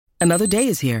Another day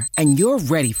is here, and you're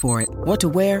ready for it. What to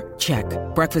wear? Check.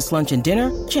 Breakfast, lunch, and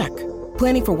dinner? Check.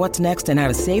 Planning for what's next and how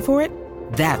to save for it?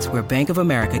 That's where Bank of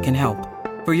America can help.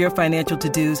 For your financial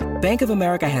to-dos, Bank of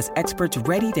America has experts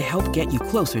ready to help get you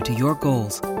closer to your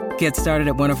goals. Get started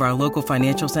at one of our local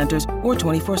financial centers or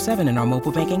 24/7 in our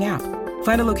mobile banking app.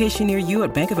 Find a location near you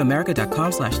at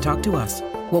bankofamerica.com/talktous.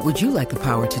 What would you like the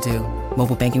power to do?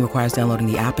 Mobile banking requires downloading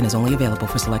the app and is only available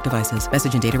for select devices.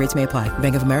 Message and data rates may apply.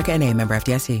 Bank of America N.A., member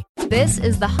FDIC. This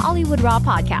is the Hollywood Raw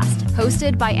podcast,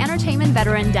 hosted by entertainment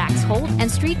veteran Dax Holt and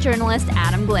street journalist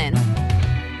Adam Glynn.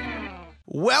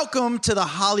 Welcome to the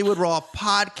Hollywood Raw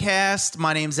podcast.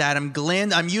 My name's Adam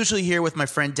Glynn. I'm usually here with my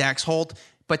friend Dax Holt,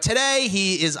 but today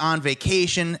he is on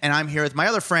vacation, and I'm here with my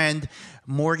other friend,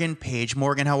 Morgan Page.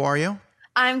 Morgan, how are you?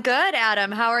 I'm good, Adam.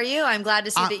 How are you? I'm glad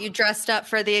to see that you dressed up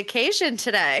for the occasion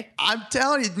today. I'm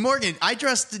telling you, Morgan,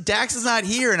 Dax is not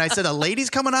here, and I said, a lady's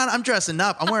coming on? I'm dressing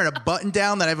up. I'm wearing a button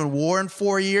down that I haven't worn in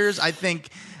 4 years. I think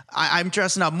I'm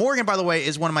dressing up. Morgan, by the way,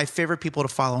 is one of my favorite people to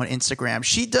follow on Instagram.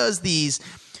 She does these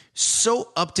so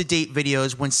up-to-date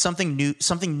videos when something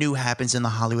new happens in the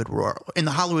Hollywood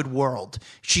world.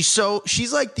 She's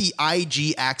like the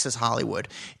IG Access Hollywood,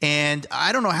 and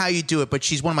I don't know how you do it, but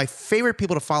she's one of my favorite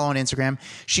people to follow on Instagram.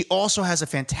 She also has a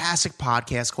fantastic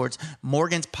podcast called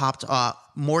Morgan's Pop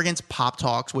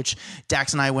Talks, which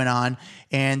Dax and I went on,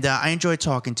 and I enjoyed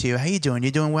talking to you. How you doing?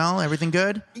 You doing well? Everything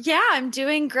good? Yeah, I'm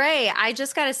doing great. I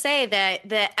just got to say that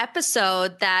the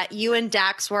episode that you and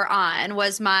Dax were on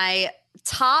was my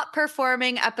top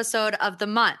performing episode of the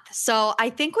month. So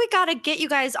I think we got to get you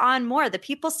guys on more. The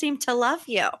people seem to love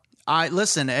you.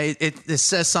 Listen, it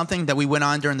says something that we went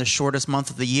on during the shortest month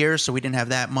of the year, so we didn't have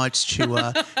that much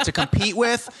to compete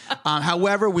with.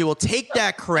 However, we will take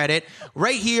that credit.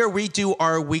 Right here, we do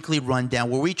our weekly rundown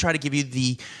where we try to give you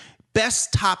the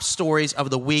best top stories of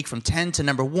the week from 10 to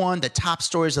number 1, the top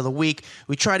stories of the week.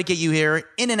 We try to get you here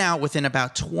in and out within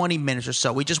about 20 minutes or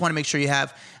so. We just want to make sure you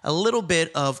have a little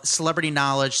bit of celebrity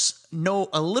knowledge, know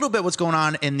a little bit what's going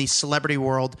on in the celebrity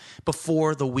world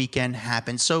before the weekend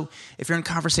happens. So if you're in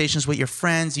conversations with your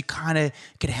friends, you kind of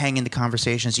could hang in the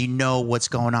conversations. You know what's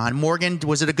going on. Morgan,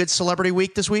 was it a good celebrity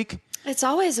week this week? It's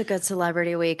always a good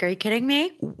celebrity week. Are you kidding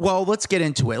me? Well, let's get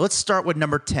into it. Let's start with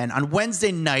number 10. On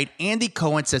Wednesday night, Andy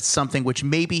Cohen said something which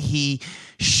maybe he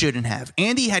shouldn't have.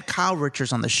 Andy had Kyle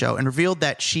Richards on the show and revealed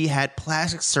that she had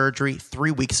plastic surgery 3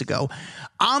 weeks ago.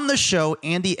 On the show,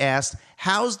 Andy asked,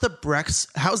 how's the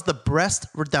breast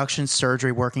reduction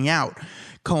surgery working out?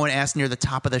 Cohen asked near the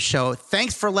top of the show.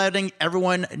 Thanks for letting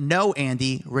everyone know,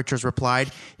 Andy, Richards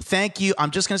replied. Thank you.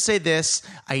 I'm just going to say this.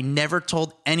 I never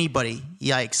told anybody.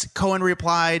 Yikes. Cohen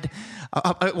replied,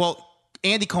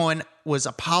 Andy Cohen was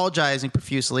apologizing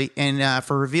profusely and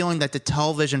for revealing that the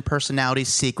television personality's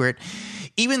secret.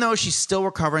 Even though she's still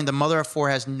recovering, the mother of 4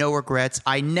 has no regrets.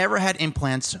 I never had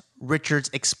implants, Richards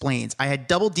explains. I had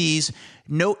double D's,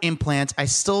 no implants. I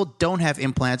still don't have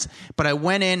implants, but I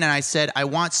went in and I said, I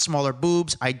want smaller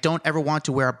boobs. I don't ever want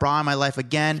to wear a bra in my life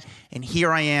again. And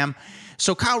here I am.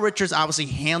 So Kyle Richards obviously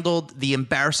handled the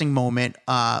embarrassing moment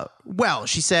well.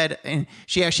 She said, and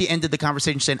she actually ended the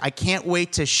conversation saying, I can't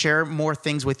wait to share more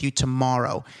things with you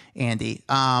tomorrow, Andy.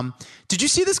 Did you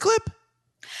see this clip?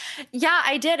 Yeah,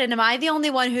 I did. And am I the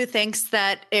only one who thinks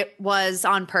that it was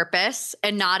on purpose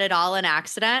and not at all an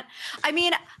accident? I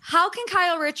mean, how can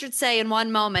Kyle Richards say in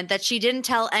one moment that she didn't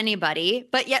tell anybody,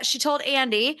 but yet she told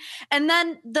Andy? And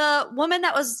then the woman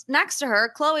that was next to her,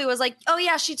 Chloe, was like, oh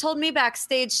yeah, she told me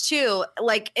backstage too,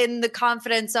 like in the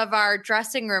confidence of our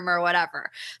dressing room or whatever.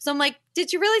 So I'm like,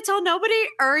 did you really tell nobody,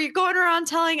 or are you going around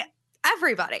telling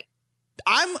everybody?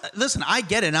 Listen, I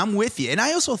get it. I'm with you. And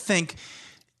I also think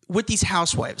with these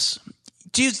housewives,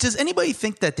 does anybody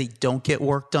think that they don't get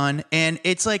work done? And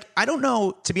it's like, I don't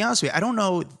know, to be honest with you, I don't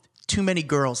know too many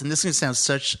girls, and this is going to sound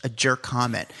such a jerk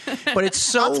comment, but it's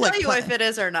so I'll tell you if it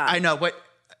is or not. I know, but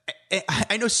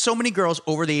I know so many girls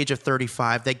over the age of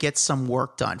 35 that get some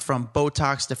work done, from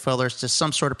Botox to fillers to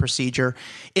some sort of procedure.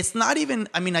 It's not even,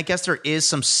 I mean, I guess there is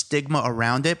some stigma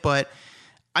around it, but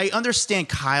I understand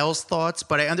Kyle's thoughts,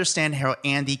 but I understand how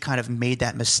Andy kind of made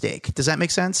that mistake. Does that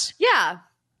make sense? Yeah.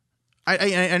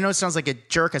 I know it sounds like a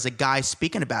jerk as a guy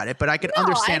speaking about it, but I could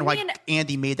understand why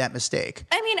Andy made that mistake.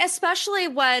 I mean, especially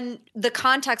when the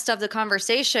context of the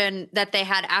conversation that they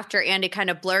had after Andy kind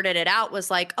of blurted it out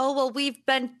was like, oh, well, we've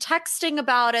been texting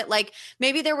about it. Like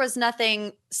maybe there was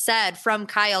nothing said from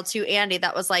Kyle to Andy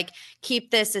that was like,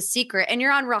 keep this a secret. And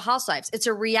you're on Real Housewives. It's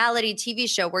a reality TV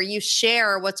show where you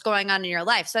share what's going on in your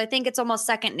life. So I think it's almost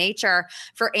second nature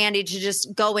for Andy to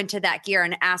just go into that gear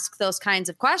and ask those kinds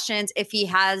of questions if he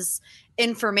has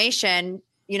information,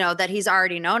 you know, that he's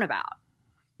already known about.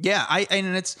 Yeah,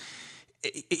 and it's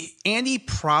Andy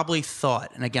probably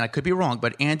thought, and again, I could be wrong,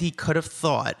 but Andy could have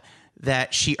thought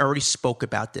that she already spoke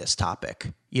about this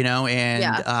topic,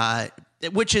 and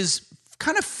which is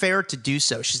kind of fair to do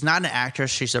so. She's not an actress.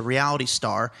 She's a reality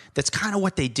star. That's kind of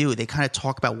what they do. They kind of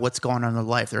talk about what's going on in their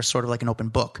life. They're sort of like an open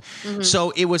book. Mm-hmm. So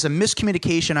it was a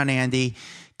miscommunication on Andy.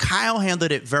 Kyle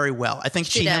handled it very well. I think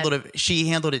she handled it.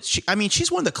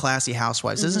 She's one of the classy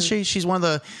housewives, isn't she? She's one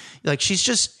of the,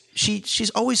 she's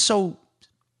always so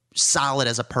solid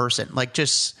as a person. Like,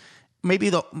 just maybe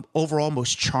the overall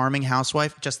most charming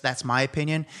housewife. Just that's my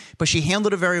opinion. But she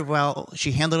handled it very well.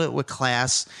 She handled it with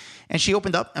class. And she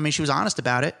opened up. I mean, she was honest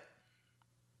about it.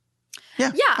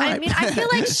 Yeah. I mean, I feel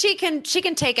like she can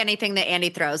take anything that Andy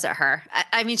throws at her.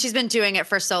 I mean, she's been doing it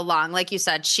for so long. Like you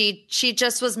said, she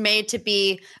just was made to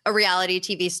be a reality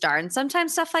TV star. And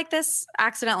sometimes stuff like this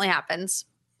accidentally happens.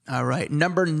 All right.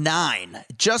 Number 9.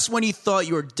 Just when you thought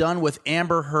you were done with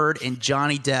Amber Heard and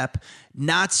Johnny Depp,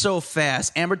 not so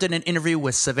fast. Amber did an interview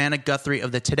with Savannah Guthrie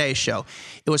of the Today Show.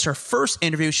 It was her first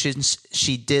interview since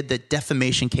she did the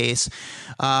defamation case.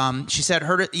 She said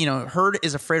Heard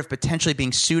is afraid of potentially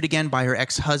being sued again by her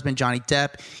ex-husband, Johnny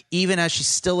Depp, even as she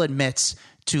still admits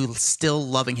to still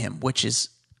loving him, which is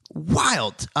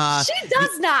wild. She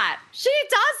does not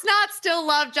still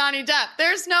love Johnny Depp.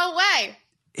 There's no way.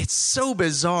 It's so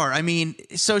bizarre. I mean,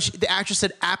 the actress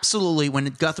said absolutely when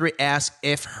Guthrie asked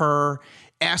her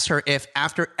if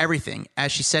after everything,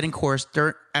 as she said in court,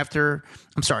 the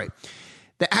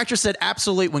actress said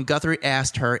absolutely when Guthrie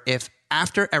asked her if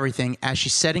after everything, as she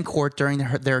said in court during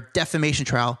their defamation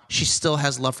trial, she still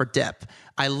has love for Depp.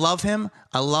 I love him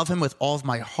with all of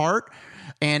my heart.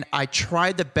 And I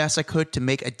tried the best I could to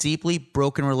make a deeply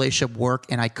broken relationship work,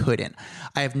 and I couldn't.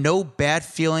 I have no bad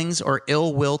feelings or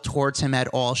ill will towards him at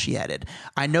all, she added.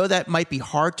 I know that might be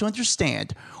hard to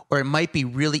understand, or it might be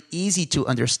really easy to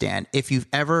understand if you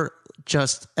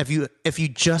just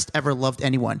ever loved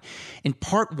anyone. In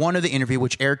part 1 of the interview,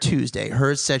 which aired Tuesday,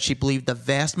 Heard said she believed the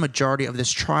vast majority of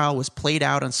this trial was played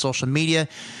out on social media.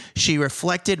 She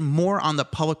reflected more on the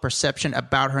public perception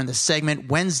about her in the segment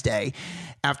Wednesday,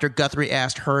 after Guthrie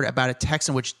asked Heard about a text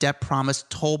in which Depp promised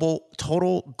total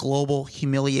global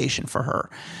humiliation for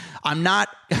her.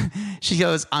 She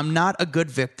goes, I'm not a good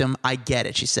victim. I get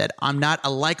it. She said, I'm not a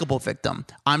likable victim.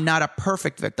 I'm not a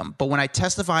perfect victim. But when I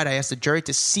testified, I asked the jury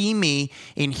to see me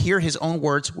and hear his own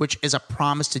words, which is a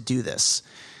promise to do this.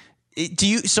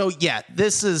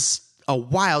 This is a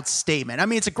wild statement. I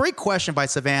mean, it's a great question by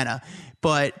Savannah,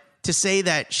 but to say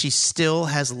that she still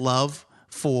has love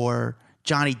for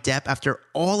Johnny Depp after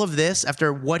all of this,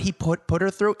 after what he put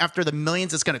her through, after the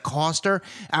millions it's going to cost her,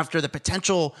 after the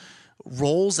potential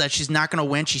roles that she's not going to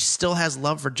win, she still has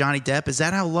love for Johnny Depp. Is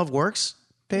that how love works,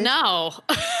 Paige? No,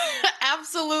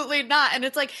 absolutely not. And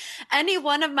it's like any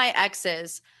one of my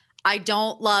exes, I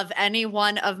don't love any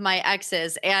one of my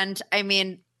exes. And I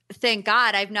mean, thank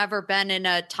God I've never been in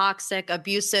a toxic,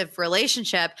 abusive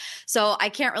relationship. So I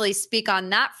can't really speak on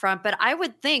that front. But I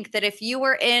would think that if you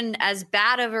were in as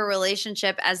bad of a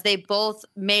relationship as they both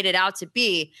made it out to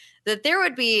be, that there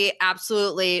would be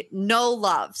absolutely no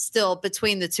love still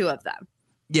between the two of them.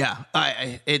 Yeah,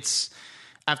 it's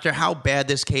after how bad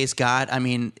this case got. I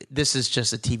mean, this is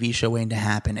just a TV show waiting to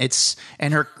happen. It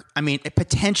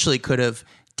potentially could have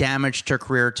damaged her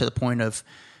career to the point of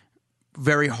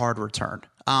very hard return.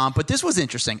 But this was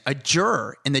interesting. A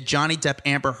juror in the Johnny Depp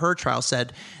Amber Heard trial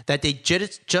said that they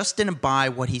just didn't buy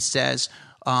what he says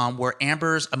were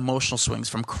Amber's emotional swings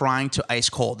from crying to ice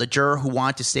cold. The juror, who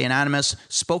wanted to stay anonymous,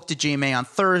 spoke to GMA on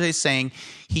Thursday saying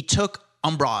he took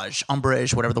umbrage,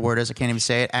 whatever the word is, I can't even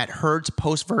say it, at Heard's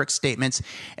post-verdict statements,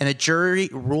 and the jury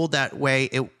ruled that way.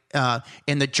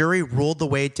 And the jury ruled the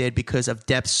way it did because of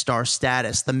Depp's star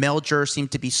status. The male juror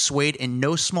seemed to be swayed in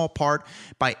no small part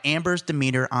by Amber's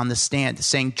demeanor on the stand,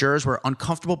 saying jurors were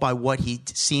uncomfortable by what he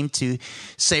seemed to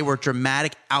say were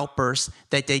dramatic outbursts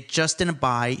that they just didn't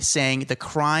buy, saying the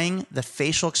crying, the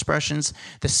facial expressions,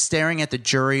 the staring at the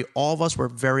jury, all of us were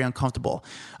very uncomfortable.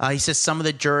 He says some of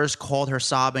the jurors called her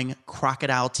sobbing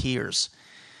crocodile tears.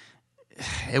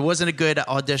 It wasn't a good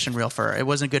audition reel for her. It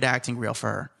wasn't a good acting reel for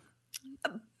her.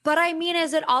 But I mean,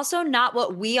 is it also not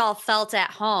what we all felt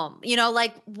at home? You know,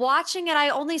 like watching it, I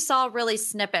only saw really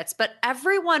snippets, but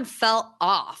everyone felt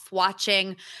off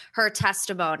watching her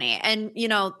testimony. And, you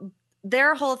know,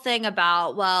 their whole thing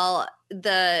about, well,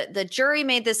 the jury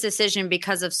made this decision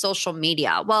because of social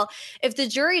media. Well, if the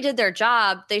jury did their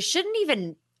job, they shouldn't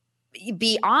even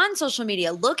be on social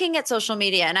media, looking at social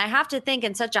media. And I have to think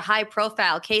in such a high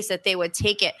profile case that they would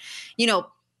take it, you know,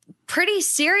 pretty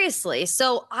seriously.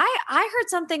 So I heard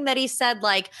something that he said,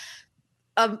 like,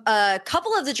 a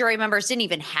couple of the jury members didn't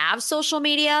even have social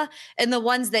media, and the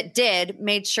ones that did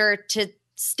made sure to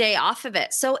stay off of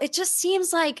it. So it just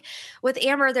seems like with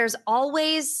Amber, there's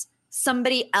always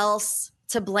somebody else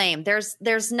to blame.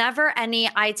 There's never any,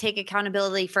 I take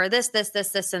accountability for this,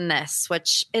 and this,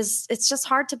 which is, it's just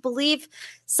hard to believe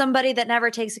somebody that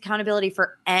never takes accountability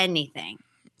for anything.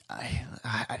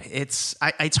 It's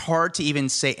hard to even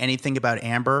say anything about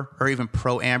Amber or even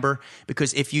pro Amber,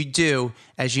 because if you do,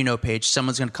 as you know, Paige,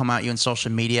 someone's going to come at you on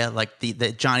social media, like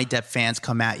the Johnny Depp fans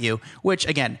come at you, which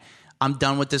again, I'm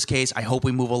done with this case. I hope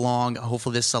we move along.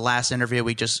 Hopefully this is the last interview.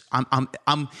 It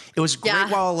was great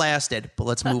while it lasted, but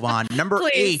let's move on. Number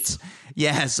 8.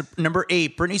 Yes. Number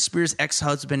 8, Britney Spears'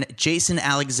 ex-husband, Jason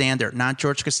Alexander, not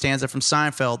George Costanza from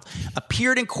Seinfeld,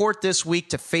 appeared in court this week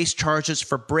to face charges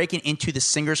for breaking into the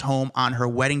singer's home on her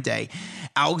wedding day.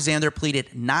 Alexander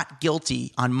pleaded not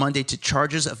guilty on Monday to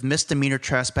charges of misdemeanor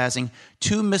trespassing,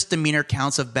 2 misdemeanor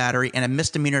counts of battery, and a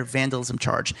misdemeanor vandalism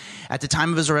charge. At the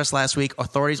time of his arrest last week,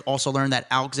 authorities also learned that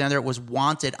Alexander was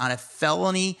wanted on a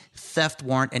felony theft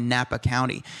warrant in Napa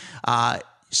County.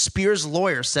 Spears'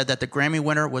 lawyer said that the Grammy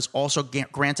winner was also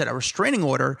granted a restraining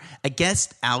order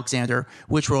against Alexander,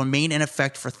 which will remain in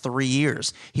effect for 3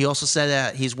 years. He also said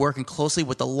that he's working closely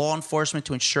with the law enforcement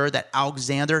to ensure that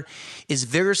Alexander is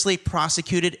vigorously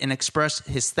prosecuted, and expressed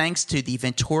his thanks to the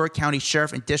Ventura County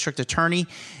Sheriff and District Attorney.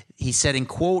 He said, in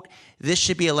quote, "This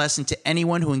should be a lesson to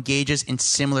anyone who engages in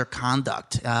similar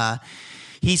conduct."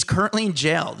 He's currently in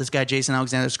jail. This guy, Jason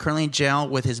Alexander, is currently in jail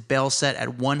with his bail set at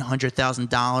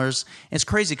 $100,000. And it's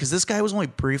crazy because this guy was only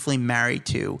briefly married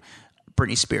to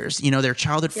Britney Spears. You know, they're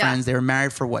childhood friends. They were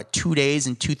married for 2 days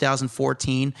in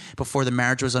 2014 before the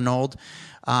marriage was annulled.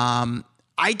 We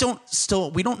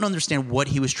don't understand what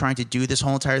he was trying to do this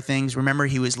whole entire thing. Remember,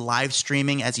 he was live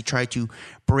streaming as he tried to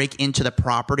break into the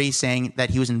property, saying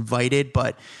that he was invited,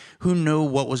 but who knew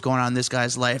what was going on in this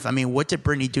guy's life? I mean, what did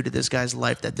Britney do to this guy's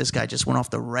life that this guy just went off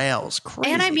the rails?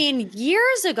 Crazy. And I mean,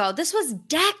 years ago, this was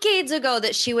decades ago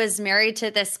that she was married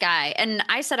to this guy. And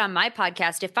I said on my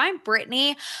podcast, if I'm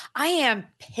Britney, I am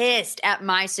pissed at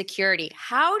my security.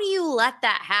 How do you let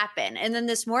that happen? And then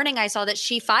this morning I saw that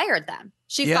she fired them.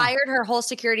 She fired her whole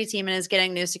security team and is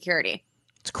getting new security.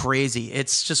 It's crazy.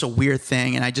 It's just a weird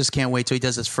thing. And I just can't wait till he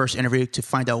does his first interview to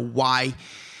find out why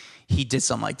he did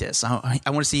something like this. I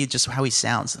want to see just how he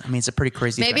sounds. I mean, it's a pretty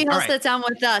crazy Maybe thing. He'll sit down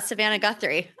with Savannah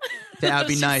Guthrie. That would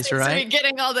be nice, right?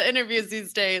 Getting all the interviews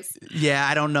these days. Yeah,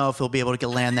 I don't know if he'll be able to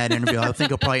land that interview. I think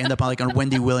he'll probably end up on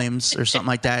Wendy Williams or something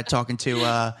like that, talking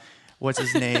to what's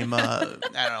his name? I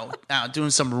don't know,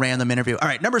 doing some random interview. All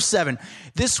right, number 7.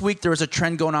 This week there was a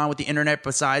trend going on with the internet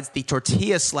besides the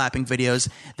tortilla slapping videos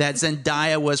that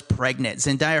Zendaya was pregnant.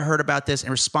 Zendaya heard about this and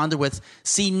responded with,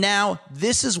 "See, now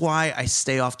this is why I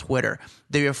stay off Twitter."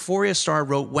 The Euphoria star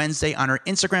wrote Wednesday on her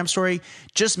Instagram story,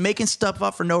 "Just making stuff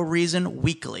up for no reason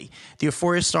weekly." The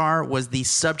Euphoria star was the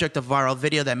subject of a viral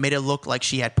video that made it look like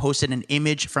she had posted an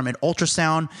image from an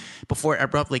ultrasound before it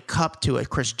abruptly cut to a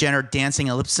Kris Jenner dancing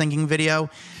and lip-syncing video.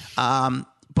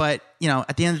 But, you know,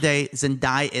 at the end of the day,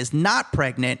 Zendaya is not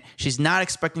pregnant. She's not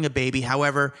expecting a baby.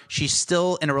 However, she's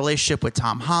still in a relationship with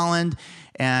Tom Holland.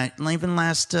 And even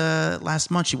last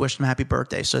month, she wished him happy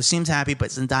birthday. So it seems happy,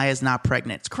 but Zendaya is not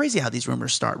pregnant. It's crazy how these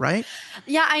rumors start, right?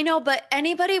 Yeah, I know. But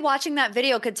anybody watching that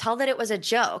video could tell that it was a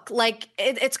joke. Like,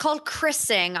 it's called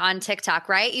chrising on TikTok,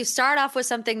 right? You start off with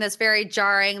something that's very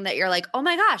jarring that you're like, oh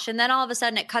my gosh. And then all of a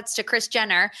sudden it cuts to Kris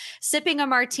Jenner sipping a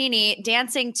martini,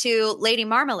 dancing to Lady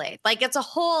Marmalade. Like, it's a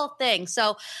whole thing.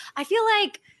 So I feel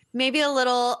like maybe a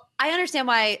little, I understand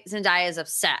why Zendaya is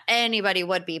upset. Anybody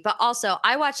would be. But also,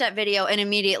 I watched that video and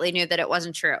immediately knew that it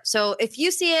wasn't true. So if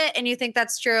you see it and you think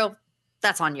that's true,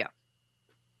 that's on you.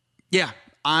 Yeah,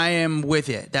 I am with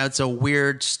you. That's a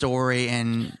weird story.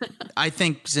 And I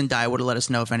think Zendaya would have let us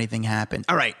know if anything happened.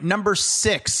 All right, number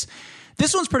 6.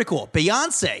 This one's pretty cool.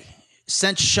 Beyonce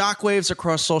sent shockwaves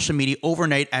across social media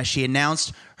overnight as she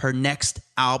announced her next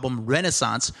album,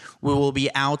 Renaissance, will be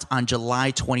out on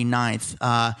July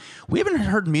 29th. We haven't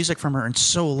heard music from her in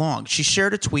so long. She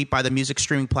shared a tweet by the music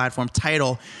streaming platform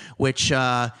Tidal, which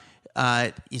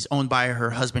is owned by her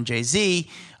husband, Jay-Z.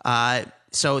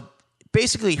 So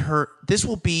basically, this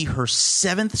will be her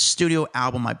 7th studio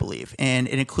album, I believe, and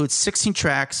it includes 16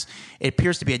 tracks. It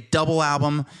appears to be a double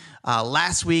album.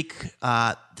 Last week,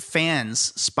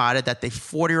 fans spotted that the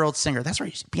 40-year-old singer, that's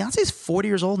right, Beyonce's 40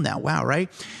 years old now. Wow, right?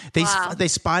 They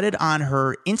spotted on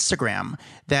her Instagram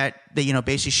that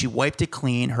basically she wiped it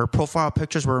clean. Her profile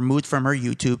pictures were removed from her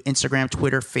YouTube, Instagram,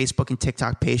 Twitter, Facebook, and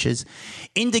TikTok pages,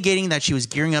 indicating that she was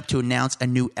gearing up to announce a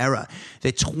new era.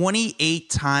 The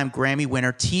 28-time Grammy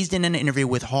winner teased in an interview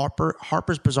with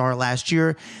Harper's Bazaar last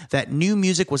year that new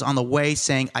music was on the way,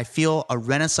 saying, "I feel a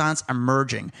renaissance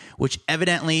emerging," which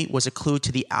evidently was a clue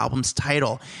to the album's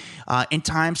title. In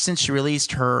time since she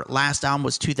released her last album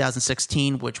was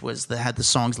 2016, which had the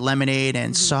songs Lemonade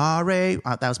and Sorry.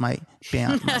 That was my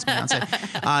band,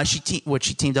 Beyonce.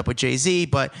 She teamed up with Jay-Z,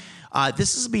 but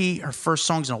this is be her first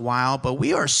songs in a while. But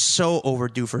we are so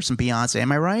overdue for some Beyonce.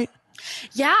 Am I right?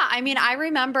 Yeah, I mean, I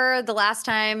remember the last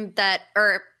time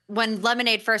when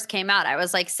Lemonade first came out, I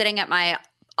was like sitting at my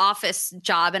office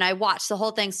job and I watched the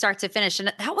whole thing start to finish,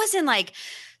 and that was in like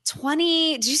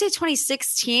did you say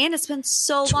 2016? It's been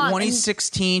so long.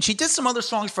 2016. She did some other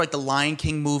songs for like the Lion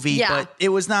King movie, but it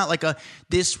was not like it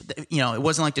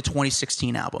wasn't like the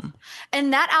 2016 album.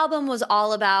 And that album was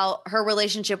all about her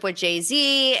relationship with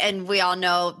Jay-Z, and we all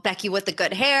know Becky with the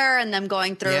good hair and them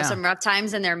going through some rough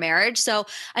times in their marriage. So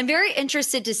I'm very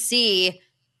interested to see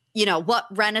what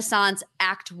Renaissance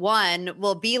Act 1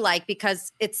 will be like,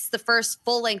 because it's the first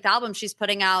full-length album she's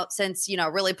putting out since,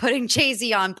 really putting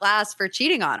Jay-Z on blast for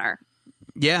cheating on her.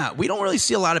 Yeah, we don't really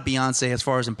see a lot of Beyonce as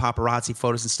far as in paparazzi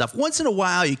photos and stuff. Once in a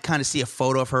while, you kind of see a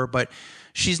photo of her, but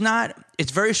she's not –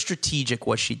 it's very strategic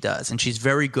what she does, and she's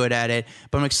very good at it.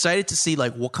 But I'm excited to see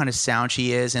like what kind of sound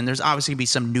she is, and there's obviously going to be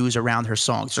some news around her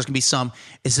songs. There's going to be some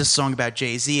 – is this song about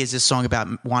Jay-Z? Is this song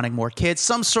about wanting more kids?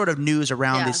 Some sort of news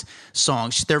around these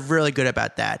songs. They're really good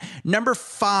about that. Number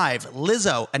 5,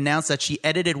 Lizzo announced that she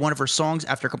edited one of her songs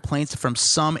after complaints from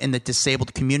some in the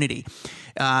disabled community.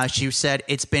 She said,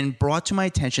 "It's been brought to my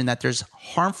attention that there's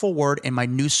harmful word in my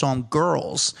new song,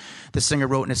 Girls." The singer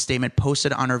wrote in a statement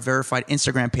posted on her verified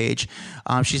Instagram page.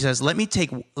 She says, let me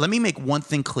make one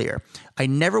thing clear. I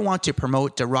never want to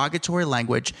promote derogatory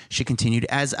language," she continued.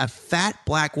 "As a fat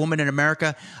black woman in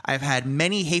America, I've had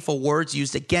many hateful words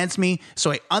used against me,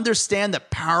 so I understand the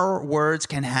power words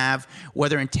can have,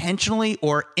 whether intentionally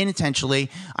or unintentionally.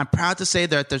 I'm proud to say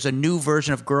that there's a new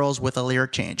version of Girls with a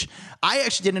lyric change." I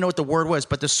actually didn't know what the word was,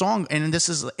 but the song, and this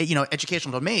is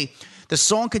educational to me, the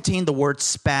song contained the word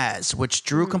spaz, which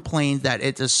Drew complained that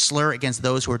it's a slur against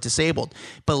those who are disabled.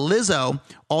 But Lizzo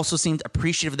also seemed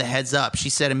appreciative of the heads up.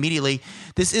 She said immediately,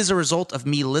 "This is a result of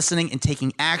me listening and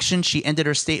taking action." She ended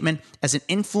her statement, "As an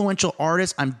influential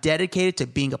artist, I'm dedicated to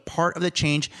being a part of the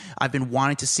change I've been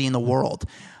wanting to see in the world."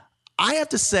 I have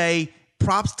to say,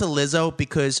 props to Lizzo,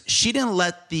 because she didn't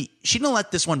let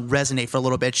this one resonate for a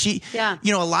little bit. A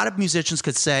lot of musicians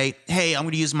could say, "Hey, I'm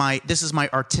going to use this is my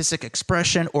artistic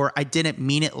expression," or "I didn't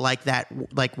mean it like that,"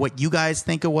 like what you guys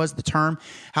think it was, the term.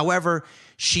 However,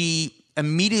 she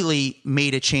immediately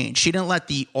made a change. She didn't let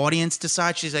the audience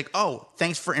decide. She's like, "Oh,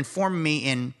 thanks for informing me,"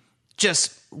 and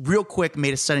just real quick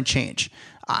made a sudden change.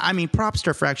 I mean, props to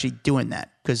her for actually doing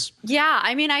that.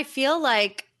 I feel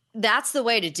like that's the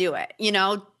way to do it.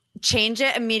 Change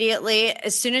it immediately.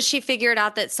 As soon as she figured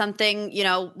out that something,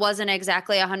 wasn't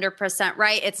exactly 100%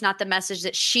 right, it's not the message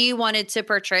that she wanted to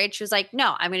portray. She was like,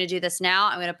 "No, I'm going to do this now.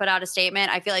 I'm going to put out a statement."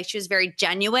 I feel like she was very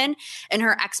genuine in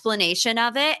her explanation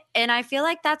of it. And I feel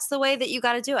like that's the way that you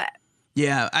got to do it.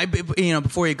 Yeah,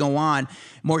 before you go on,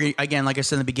 Morgan, again, like I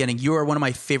said in the beginning, you are one of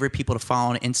my favorite people to follow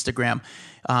on Instagram,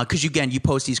 because you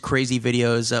post these crazy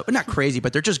videos, not crazy,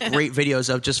 but they're just great videos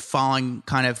of just following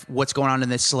kind of what's going on in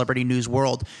this celebrity news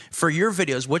world. For your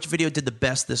videos, which video did the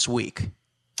best this week?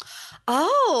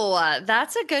 Oh,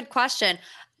 that's a good question.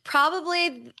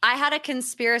 Probably I had a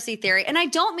conspiracy theory, and I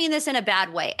don't mean this in a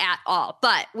bad way at all,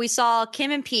 but we saw Kim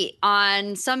and Pete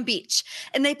on some beach,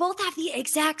 and they both have the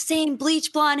exact same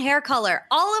bleach blonde hair color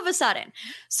all of a sudden.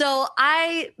 So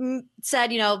I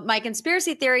said, my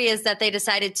conspiracy theory is that they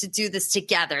decided to do this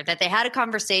together, that they had a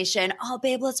conversation. "Oh,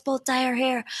 babe, let's both dye our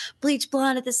hair bleach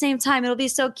blonde at the same time. It'll be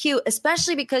so cute,"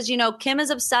 especially because, Kim is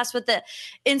obsessed with the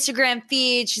Instagram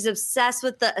feed. She's obsessed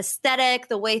with the aesthetic,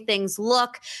 the way things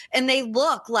look, and they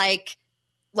look like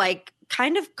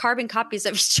kind of carbon copies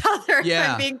of each other, if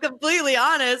I'm being completely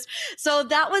honest. So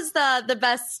that was the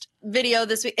best video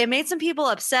this week. It made some people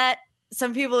upset.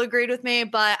 Some people agreed with me,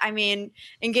 but I mean,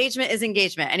 engagement is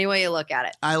engagement any way you look at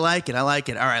it. I like it. All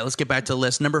right, let's get back to the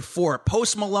list. Number 4,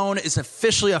 Post Malone is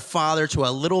officially a father to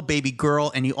a little baby girl,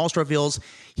 and he also reveals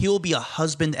he will be a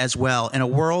husband as well. In a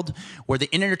world where the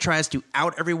internet tries to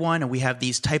out everyone and we have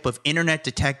these type of internet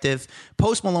detective,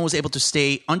 Post Malone was able to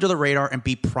stay under the radar and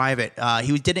be private.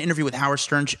 He did an interview with Howard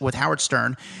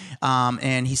Stern,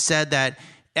 and he said that.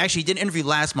 Actually, he did an interview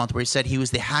last month where he said he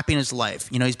was the happy in his life.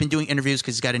 You know, he's been doing interviews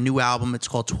because he's got a new album. It's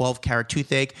called 12 Carat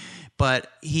Toothache. But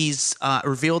he's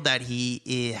revealed that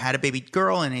he had a baby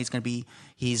girl and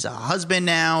he's a husband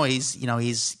now. He's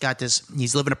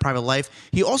living a private life.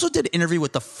 He also did an interview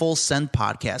with the Full Send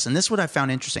podcast. And this is what I found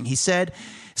interesting. He said,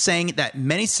 saying that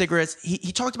many cigarettes,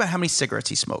 he talked about how many cigarettes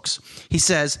he smokes. He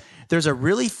says, there's a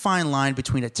really fine line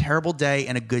between a terrible day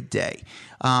and a good day.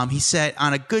 He said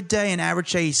on a good day, an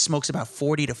average day, he smokes about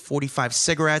 40 to 45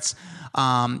 cigarettes.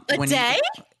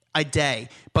 A day?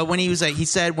 But when he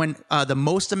said when the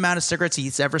most amount of cigarettes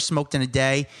he's ever smoked in a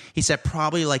day, he said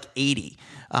probably like 80.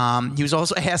 He was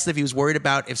also asked if he was worried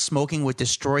about if smoking would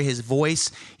destroy his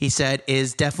voice. He said,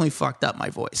 "Is definitely fucked up my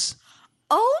voice."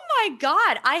 Oh my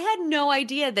God. I had no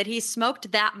idea that he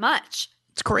smoked that much.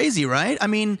 It's crazy, right? I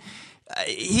mean,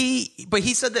 he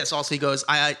said this also. He goes,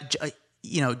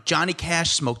 Johnny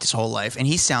Cash smoked his whole life and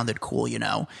he sounded cool,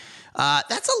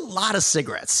 That's a lot of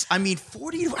cigarettes. I mean,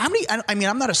 40, how many? I mean,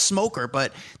 I'm not a smoker,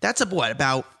 but that's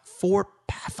about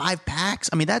 4-5 packs.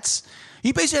 I mean,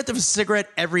 you basically have to have a cigarette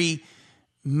every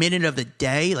minute of the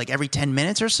day, like every 10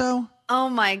 minutes or so. Oh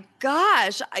my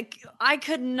gosh. I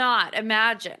could not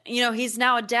imagine. He's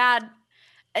now a dad.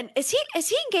 And is he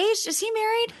engaged? Is he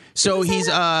married? So he's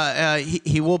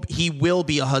he will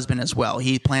be a husband as well.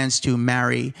 He plans to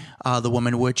marry the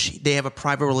woman, which they have a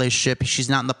private relationship. She's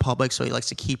not in the public, so he likes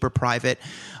to keep her private.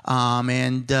 But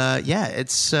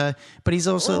he's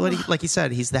also like he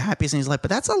said, he's the happiest in his life.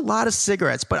 But that's a lot of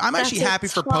cigarettes. But I'm actually happy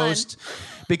for Post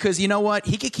because you know what?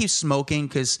 He could keep smoking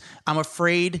because I'm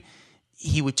afraid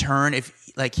he would turn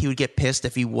he would get pissed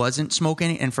if he wasn't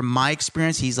smoking. And from my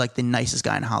experience, he's like the nicest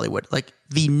guy in Hollywood. Like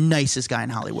the nicest guy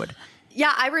in Hollywood.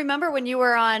 Yeah, I remember when you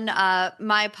were on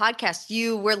my podcast,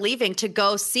 you were leaving to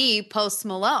go see Post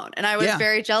Malone. And I was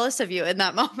very jealous of you in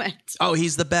that moment. Oh,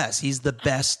 he's the best. He's the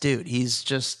best dude. He's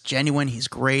just genuine. He's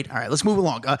great. All right, let's move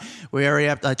along. We already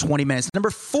have 20 minutes. Number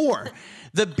 4.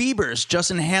 The Biebers,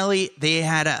 Justin and Hailey, they've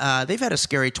had a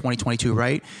scary 2022,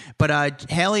 right? But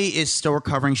Hailey is still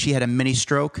recovering. She had a mini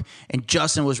stroke, and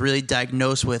Justin was really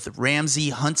diagnosed with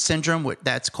Ramsay-Hunt syndrome,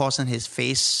 that's causing his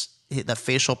the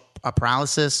facial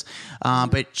paralysis.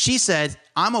 But she said,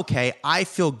 "I'm okay. I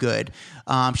feel good."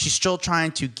 She's still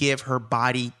trying to give her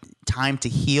body time to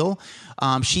heal.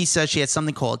 She said she had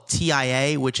something called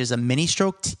TIA, which is a mini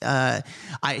stroke.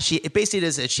 It basically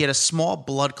is she had a small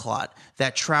blood clot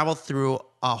that traveled through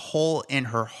a hole in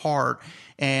her heart,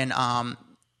 and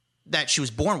that she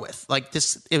was born with. Like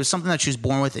this, it was something that she was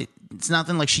born with. It's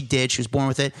nothing like she did. She was born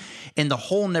with it, and the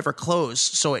hole never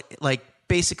closed. So it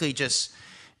basically just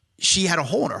she had a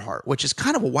hole in her heart, which is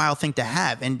kind of a wild thing to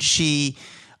have, and she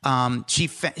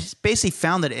basically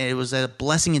found that it was a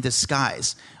blessing in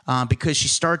disguise because she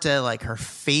started to her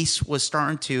face was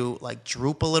starting to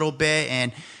droop a little bit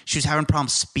and she was having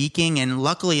problems speaking. And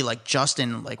luckily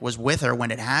Justin was with her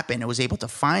when it happened and was able to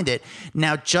find it.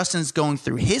 Now Justin's going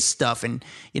through his stuff and,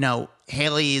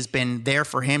 Hailey has been there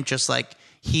for him just like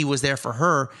he was there for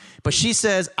her. But she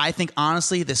says, I think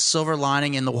honestly, the silver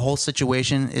lining in the whole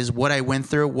situation is what I went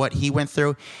through, what he went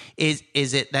through, is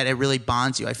it that it really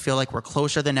bonds you. I feel like we're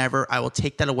closer than ever. I will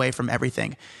take that away from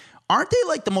everything. Aren't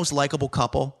they the most likable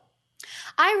couple?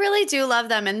 I really do love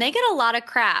them. And they get a lot of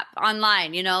crap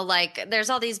online. There's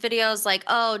all these videos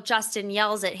oh, Justin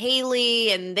yells at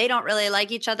Hailey and they don't really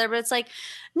like each other. But it's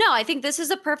no, I think this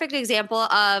is a perfect example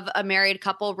of a married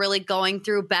couple really going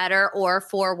through better or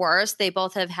for worse. They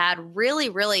both have had really,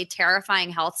 really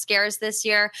terrifying health scares this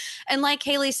year. And like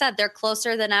Hailey said, they're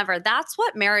closer than ever. That's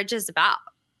what marriage is about.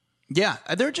 Yeah,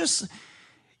 they're just,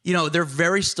 they're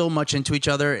very still much into each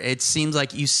other. It seems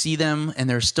like you see them and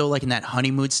they're still in that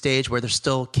honeymoon stage where they're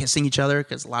still kissing each other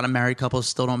because a lot of married couples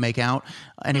still don't make out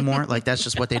anymore. That's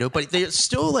just what they do. But they're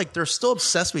still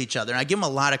obsessed with each other. And I give them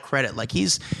a lot of credit.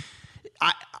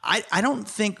 I don't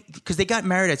think, because they got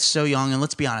married at so young, and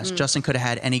let's be honest, Justin could have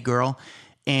had any girl,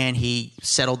 and he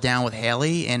settled down with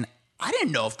Hailey, and I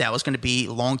didn't know if that was going to be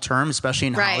long term, especially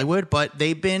in Hollywood, but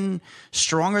they've been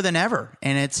stronger than ever,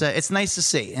 and it's nice to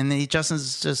see. And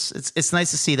Justin's just it's nice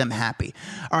to see them happy.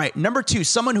 All right, number 2,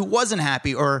 someone who wasn't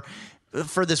happy or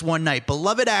for this one night,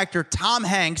 beloved actor Tom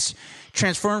Hanks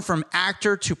transformed from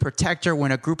actor to protector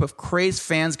when a group of crazed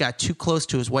fans got too close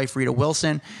to his wife, Rita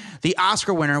Wilson. The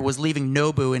Oscar winner was leaving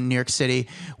Nobu in New York City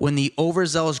when the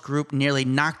overzealous group nearly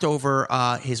knocked over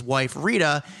his wife,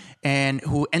 Rita, and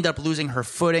who ended up losing her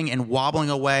footing and wobbling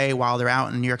away while they're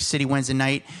out in New York City Wednesday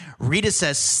night. Rita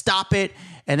says, "Stop it."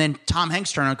 And then Tom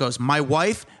Hanks turned and goes, "My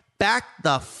wife? Back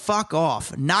the fuck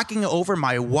off. Knocking over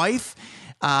my wife."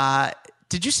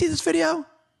 Did you see this video?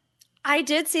 I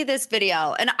did see this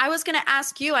video, and I was going to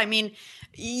ask you, I mean,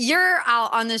 you're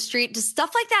out on the street. Does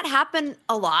stuff like that happen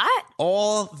a lot?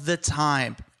 All the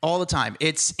time. All the time.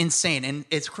 It's insane. And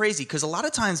it's crazy because a lot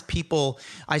of times people,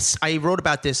 I wrote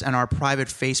about this in our private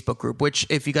Facebook group, which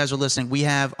if you guys are listening, we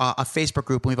have a Facebook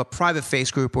group. And we have a private face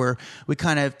group where we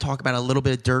kind of talk about a little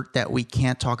bit of dirt that we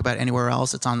can't talk about anywhere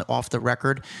else. It's on the off the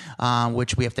record,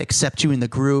 which we have to accept you in the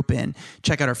group and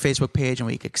check out our Facebook page and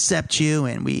we accept you.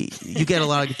 And you get a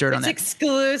lot of dirt on that. It's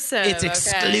exclusive. It's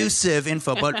exclusive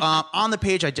info. But on the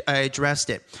page, I addressed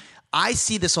it. I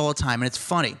see this all the time and it's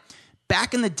funny.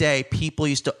 Back in the day, people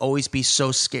used to always be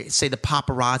so scared. Say the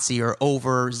paparazzi are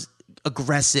over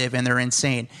aggressive and they're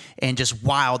insane and just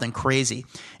wild and crazy.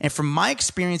 And from my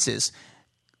experiences,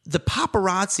 the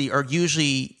paparazzi are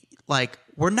usually like,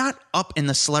 we're not up in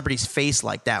the celebrity's face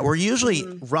like that. We're usually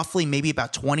roughly maybe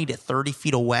about 20 to 30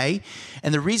 feet away.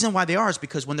 And the reason why they are is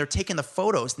because when they're taking the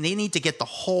photos, they need to get the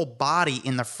whole body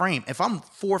in the frame. If I'm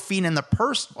 4 feet in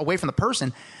away from the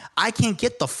person, I can't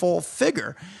get the full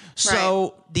figure.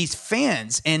 So these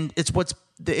fans, and it's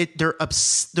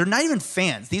they're not even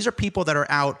fans. These are people that are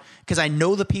out because I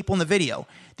know the people in the video.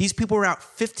 These people are out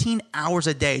 15 hours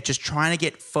a day just trying to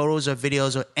get photos or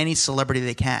videos of any celebrity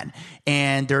they can.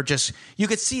 And they're just, you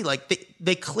could see like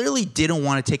they clearly didn't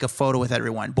want to take a photo with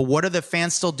everyone. But what are the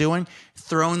fans still doing?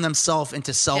 Throwing themselves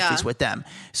into selfies with them.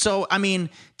 So, I mean,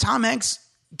 Tom Hanks,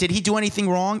 did he do anything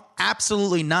wrong?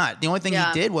 Absolutely not. The only thing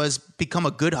he did was become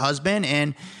a good husband.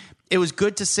 And it was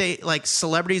good to say, like,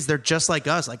 celebrities, they're just like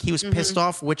us. Like, he was pissed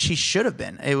off, which he should have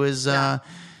been. It was, I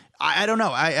don't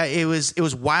know. It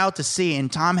was wild to see.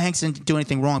 And Tom Hanks didn't do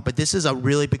anything wrong. But this is a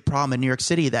really big problem in New York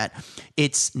City that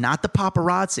it's not the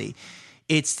paparazzi.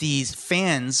 It's these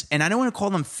fans, and I don't want to call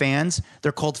them fans.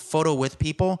 They're called photo with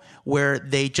people, where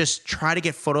they just try to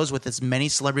get photos with as many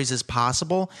celebrities as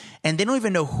possible, and they don't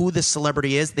even know who the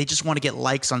celebrity is. They just want to get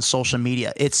likes on social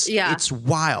media. It's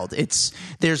wild.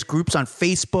 There's groups on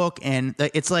Facebook, and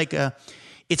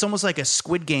it's almost like a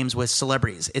Squid Games with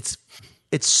celebrities.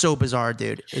 It's so bizarre,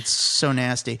 dude. It's so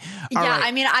nasty. All right.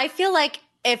 I mean, I feel like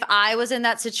if I was in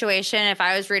that situation, if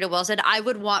I was Rita Wilson, I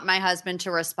would want my husband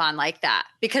to respond like that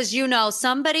because,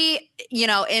 somebody,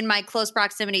 in my close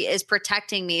proximity is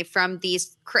protecting me from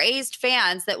these crazed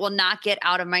fans that will not get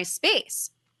out of my space.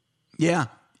 Yeah.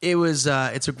 It was,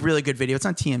 it's a really good video. It's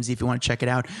on TMZ if you want to check it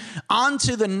out. On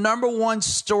to the number one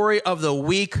story of the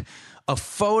week, a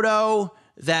photo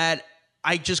that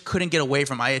I just couldn't get away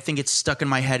from. I think it's stuck in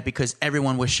my head because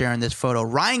everyone was sharing this photo.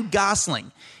 Ryan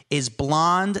Gosling is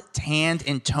blonde, tanned,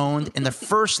 and toned in the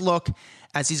first look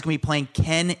as he's going to be playing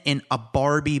Ken in a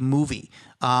Barbie movie.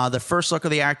 The first look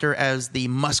of the actor as the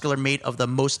muscular mate of the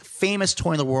most famous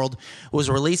toy in the world was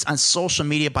released on social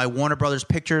media by Warner Brothers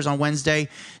Pictures on Wednesday,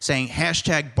 saying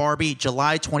 #Barbie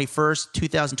July 21st,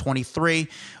 2023.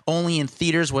 Only in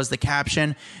theaters was the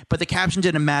caption, but the caption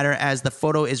didn't matter as the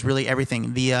photo is really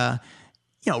everything.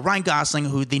 Ryan Gosling,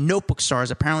 who the Notebook star,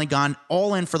 has apparently gone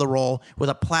all in for the role with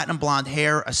a platinum blonde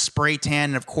hair, a spray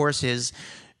tan, and of course his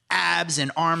abs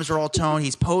and arms are all toned.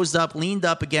 He's posed up, leaned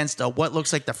up against what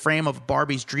looks like the frame of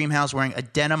Barbie's dream house, wearing a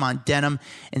denim on denim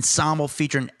ensemble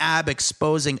featuring ab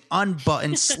exposing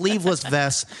unbuttoned sleeveless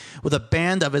vest with a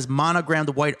band of his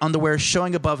monogrammed white underwear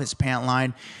showing above his pant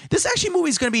line. This movie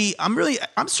is going to be, I'm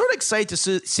sort of excited to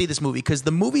see this movie because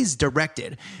the movie's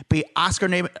directed by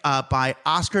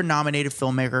Oscar-nominated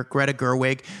filmmaker Greta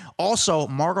Gerwig. Also,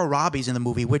 Margot Robbie's in the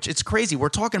movie, which it's crazy. We're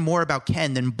talking more about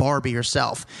Ken than Barbie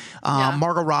herself.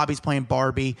 Margot Robbie's playing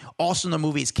Barbie. Also in the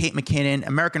movie is Kate McKinnon,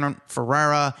 American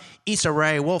Ferrera, Issa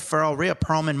Rae, Will Ferrell, Rhea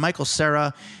Perlman, Michael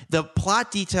Cera. The plot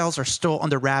details are still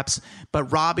under wraps, but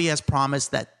Robbie has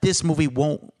promised that this movie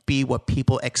won't be what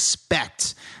people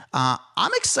expect.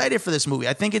 I'm excited for this movie.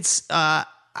 I think it's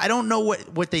I don't know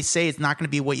what they say. It's not going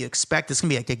to be what you expect. It's going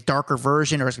to be like a darker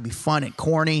version, or it's going to be fun and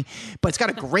corny, but it's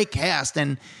got a great cast,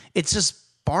 and it's just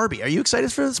Barbie. Are you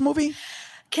excited for this movie?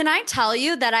 Can I tell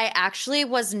you that I actually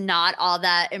was not all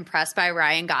that impressed by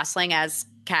Ryan Gosling as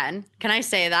Ken? Can I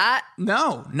say that?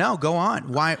 No, go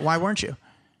on. Why weren't you?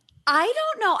 I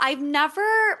don't know. I've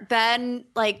never been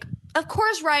like, of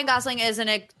course, Ryan Gosling is an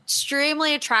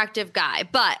extremely attractive guy,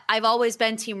 but I've always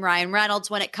been Team Ryan Reynolds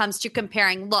when it comes to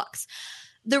comparing looks.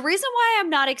 The reason why I'm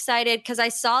not excited, because I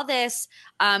saw this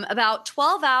about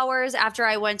 12 hours after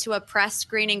I went to a press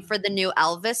screening for the new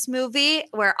Elvis movie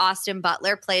where Austin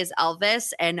Butler plays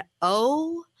Elvis. And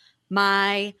oh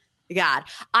my God,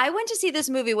 I went to see this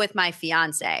movie with my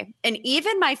fiance. And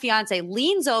even my fiance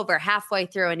leans over halfway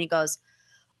through and he goes,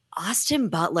 Austin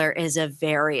Butler is a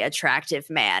very attractive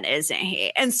man, isn't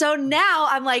he? And so now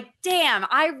I'm like, damn,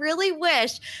 I really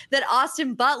wish that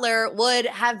Austin Butler would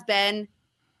have been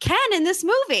Ken in this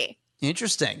movie.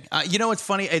 Interesting. You know what's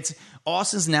funny? It's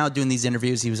Austin's now doing these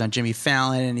interviews. He was on Jimmy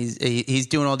Fallon, and he's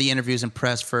doing all the interviews and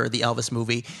press for the Elvis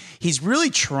movie. He's really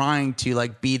trying to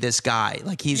like be this guy.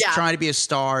 Like he's trying to be a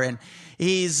star, and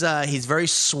he's very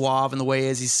suave in the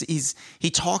way he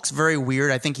talks very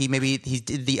weird. I think he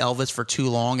did the Elvis for too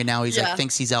long, and now he's like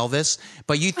thinks he's Elvis.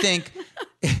 But you think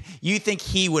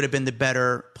he would have been the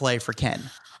better play for Ken?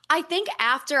 I think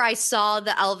after I saw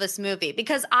the Elvis movie,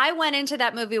 because I went into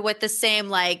that movie with the same,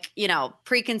 like, you know,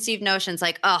 preconceived notions,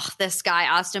 like, oh, this guy,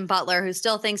 Austin Butler, who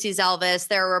still thinks he's Elvis.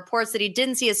 There are reports that he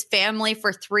didn't see his family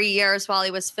for 3 years while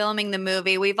he was filming the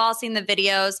movie. We've all seen the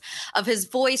videos of his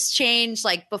voice change,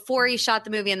 like before he shot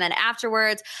the movie and then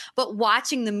afterwards. But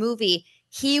watching the movie,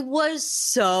 he was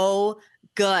so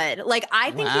good. Like,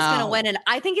 I think he's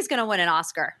going to win an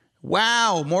Oscar.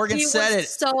 Wow. Morgan said it.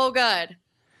 So good.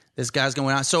 This guy's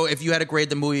going on. So if you had to grade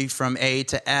the movie from A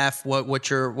to F, what's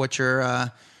your score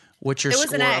of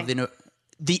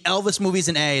the Elvis movie's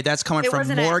an A? That's coming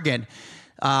from Morgan.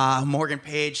 Morgan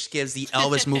Page gives the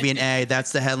Elvis movie an A.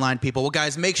 That's the headline, people. Well,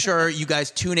 guys, make sure you guys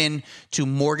tune in to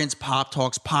Morgan's Pop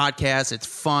Talks podcast. It's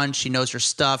fun. She knows her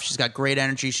stuff. She's got great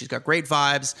energy. She's got great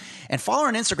vibes. And follow her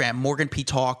on Instagram, Morgan P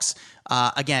Talks.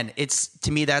 Again,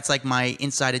 to me, that's like my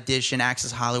Inside Edition,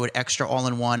 Access Hollywood, extra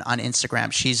all-in-one on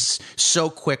Instagram. She's so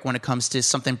quick when it comes to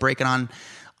something breaking on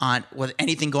with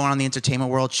anything going on in the entertainment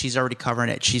world. She's already covering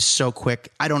it. She's so quick.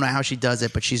 I don't know how she does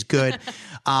it, but she's good.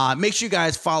 Make sure you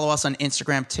guys follow us on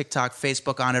Instagram, TikTok,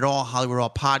 Facebook, on it all, Hollywood Raw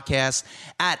Podcast,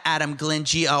 at Adam Glyn,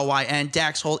 Glyn.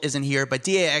 Dax Holt isn't here, but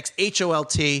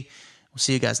DAXHOLT. We'll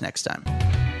see you guys next time.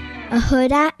 A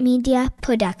Huda Media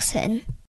Production.